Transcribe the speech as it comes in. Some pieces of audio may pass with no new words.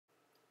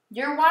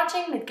You're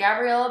watching the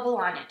Gabriella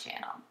Balagna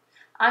channel.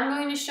 I'm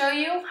going to show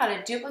you how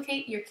to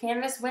duplicate your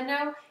canvas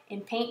window in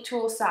Paint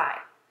Tool Sai.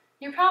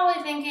 You're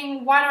probably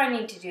thinking, why do I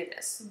need to do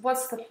this?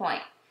 What's the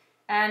point?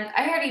 And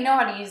I already know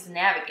how to use the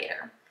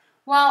navigator.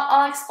 Well,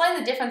 I'll explain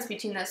the difference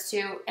between those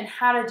two and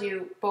how to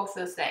do both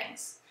those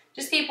things.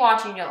 Just keep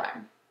watching to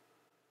learn.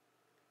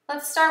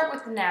 Let's start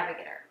with the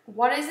navigator.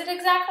 What is it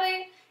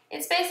exactly?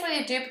 It's basically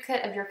a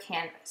duplicate of your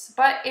canvas,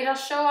 but it'll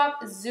show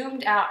up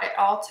zoomed out at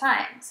all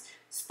times.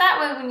 So that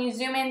way when you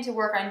zoom in to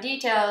work on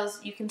details,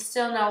 you can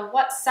still know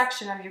what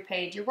section of your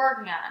page you're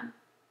working on.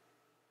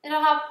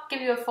 It'll help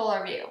give you a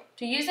fuller view.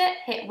 To use it,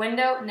 hit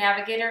Window,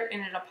 Navigator,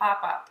 and it'll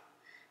pop up.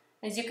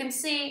 As you can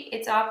see,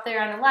 it's up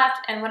there on the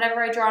left, and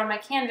whatever I draw on my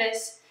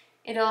canvas,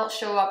 it'll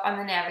show up on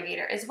the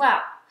navigator as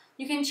well.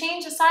 You can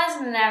change the size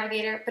of the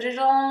navigator, but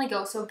it'll only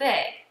go so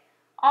big.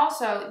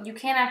 Also, you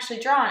can't actually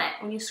draw on it.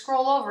 When you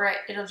scroll over it,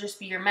 it'll just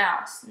be your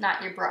mouse,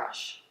 not your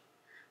brush.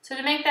 So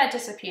to make that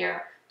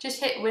disappear, just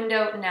hit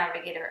Window,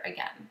 Navigator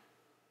again.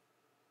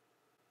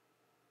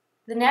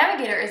 The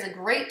navigator is a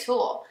great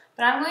tool,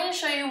 but I'm going to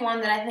show you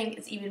one that I think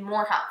is even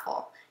more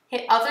helpful.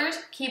 Hit Others,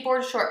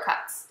 Keyboard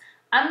Shortcuts.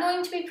 I'm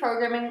going to be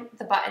programming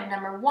the button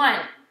number 1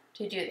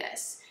 to do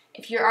this.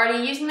 If you're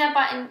already using that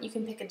button, you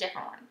can pick a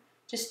different one.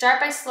 Just start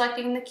by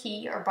selecting the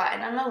key or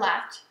button on the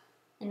left,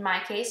 in my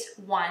case,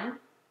 1,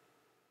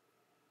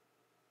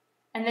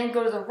 and then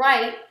go to the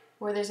right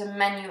where there's a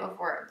menu of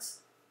words.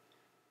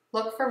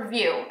 Look for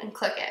View and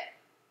click it.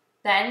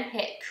 Then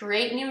hit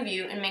Create New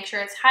View and make sure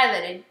it's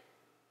highlighted,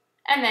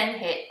 and then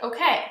hit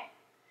OK.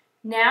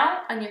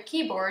 Now, on your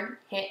keyboard,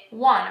 hit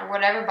 1 or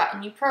whatever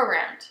button you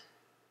programmed.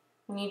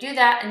 When you do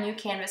that, a new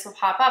canvas will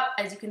pop up,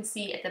 as you can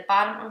see at the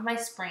bottom of my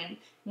screen.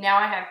 Now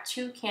I have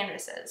 2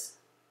 canvases.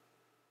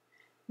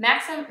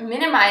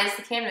 Minimize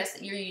the canvas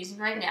that you're using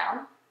right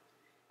now,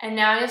 and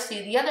now you'll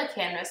see the other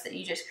canvas that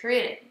you just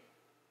created.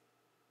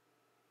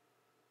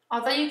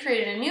 Although you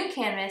created a new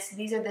canvas,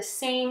 these are the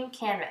same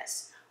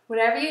canvas.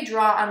 Whatever you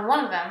draw on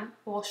one of them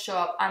will show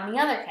up on the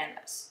other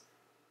canvas.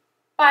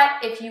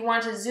 But if you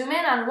want to zoom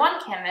in on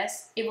one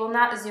canvas, it will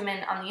not zoom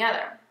in on the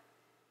other.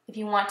 If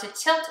you want to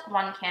tilt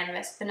one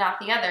canvas but not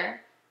the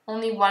other,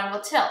 only one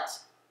will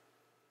tilt.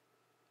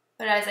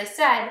 But as I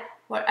said,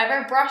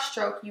 whatever brush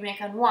stroke you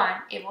make on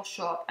one, it will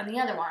show up on the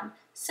other one,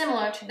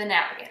 similar to the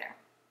navigator.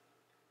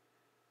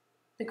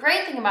 The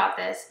great thing about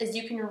this is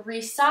you can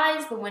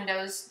resize the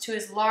windows to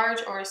as large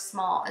or as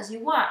small as you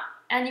want,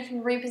 and you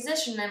can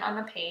reposition them on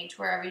the page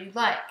wherever you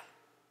like.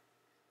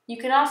 You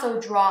can also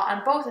draw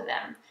on both of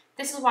them.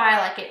 This is why I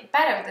like it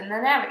better than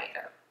the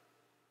navigator.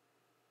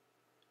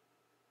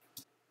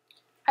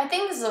 I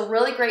think this is a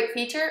really great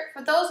feature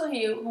for those of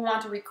you who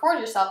want to record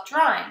yourself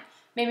drawing,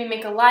 maybe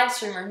make a live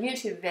stream or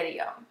YouTube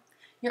video.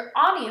 Your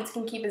audience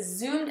can keep a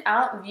zoomed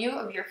out view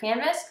of your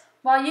canvas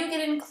while you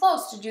get in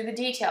close to do the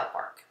detail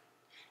work.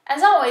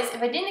 As always,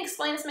 if I didn't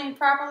explain something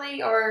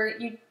properly or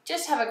you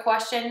just have a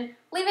question,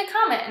 leave a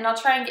comment and I'll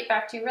try and get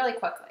back to you really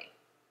quickly.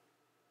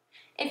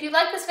 If you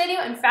liked this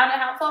video and found it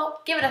helpful,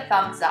 give it a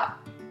thumbs up.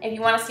 If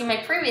you want to see my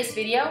previous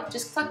video,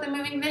 just click the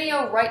moving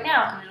video right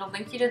now and it'll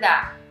link you to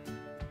that.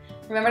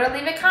 Remember to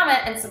leave a comment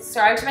and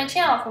subscribe to my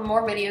channel for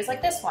more videos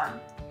like this one.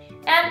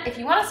 And if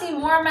you want to see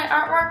more of my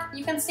artwork,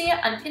 you can see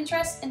it on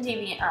Pinterest and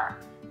DeviantArt.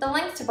 The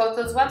links to both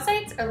those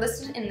websites are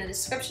listed in the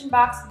description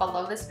box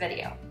below this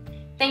video.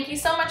 Thank you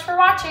so much for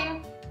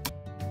watching!